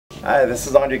Hi, this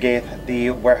is Andre Gaith,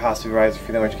 the warehouse supervisor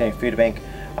for the Orange County Food Bank.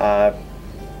 I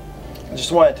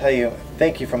just want to tell you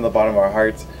thank you from the bottom of our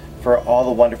hearts for all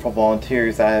the wonderful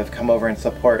volunteers that have come over and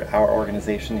support our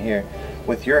organization here.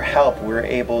 With your help, we're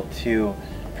able to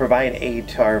provide aid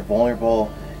to our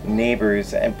vulnerable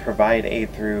neighbors and provide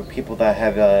aid through people that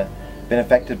have been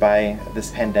affected by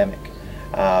this pandemic.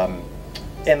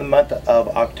 In the month of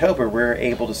October, we're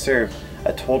able to serve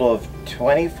a total of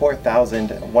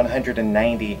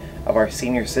 24,190 of our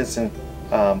senior citizens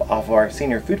off of our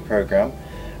senior food program.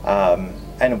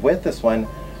 And with this one,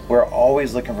 we're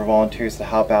always looking for volunteers to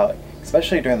help out,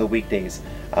 especially during the weekdays.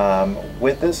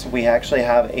 With this, we actually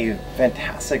have a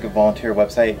fantastic volunteer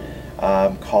website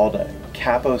called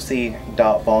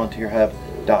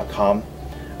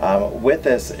capoc.volunteerhub.com. With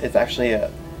this, it's actually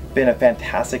been a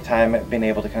fantastic time being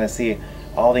able to kind of see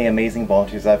all the amazing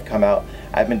volunteers that have come out.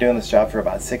 I've been doing this job for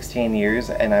about 16 years,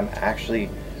 and I'm actually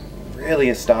really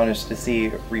astonished to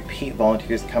see repeat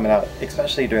volunteers coming out,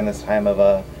 especially during this time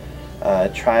of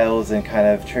trials and kind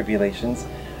of tribulations.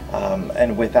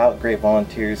 And without great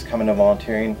volunteers coming to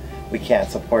volunteering, we can't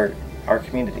support our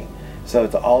community. So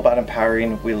it's all about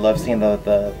empowering. We love seeing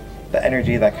the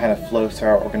energy that kind of flows through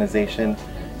our organization.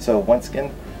 So once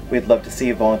again, we'd love to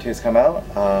see volunteers come out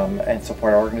and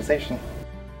support our organization.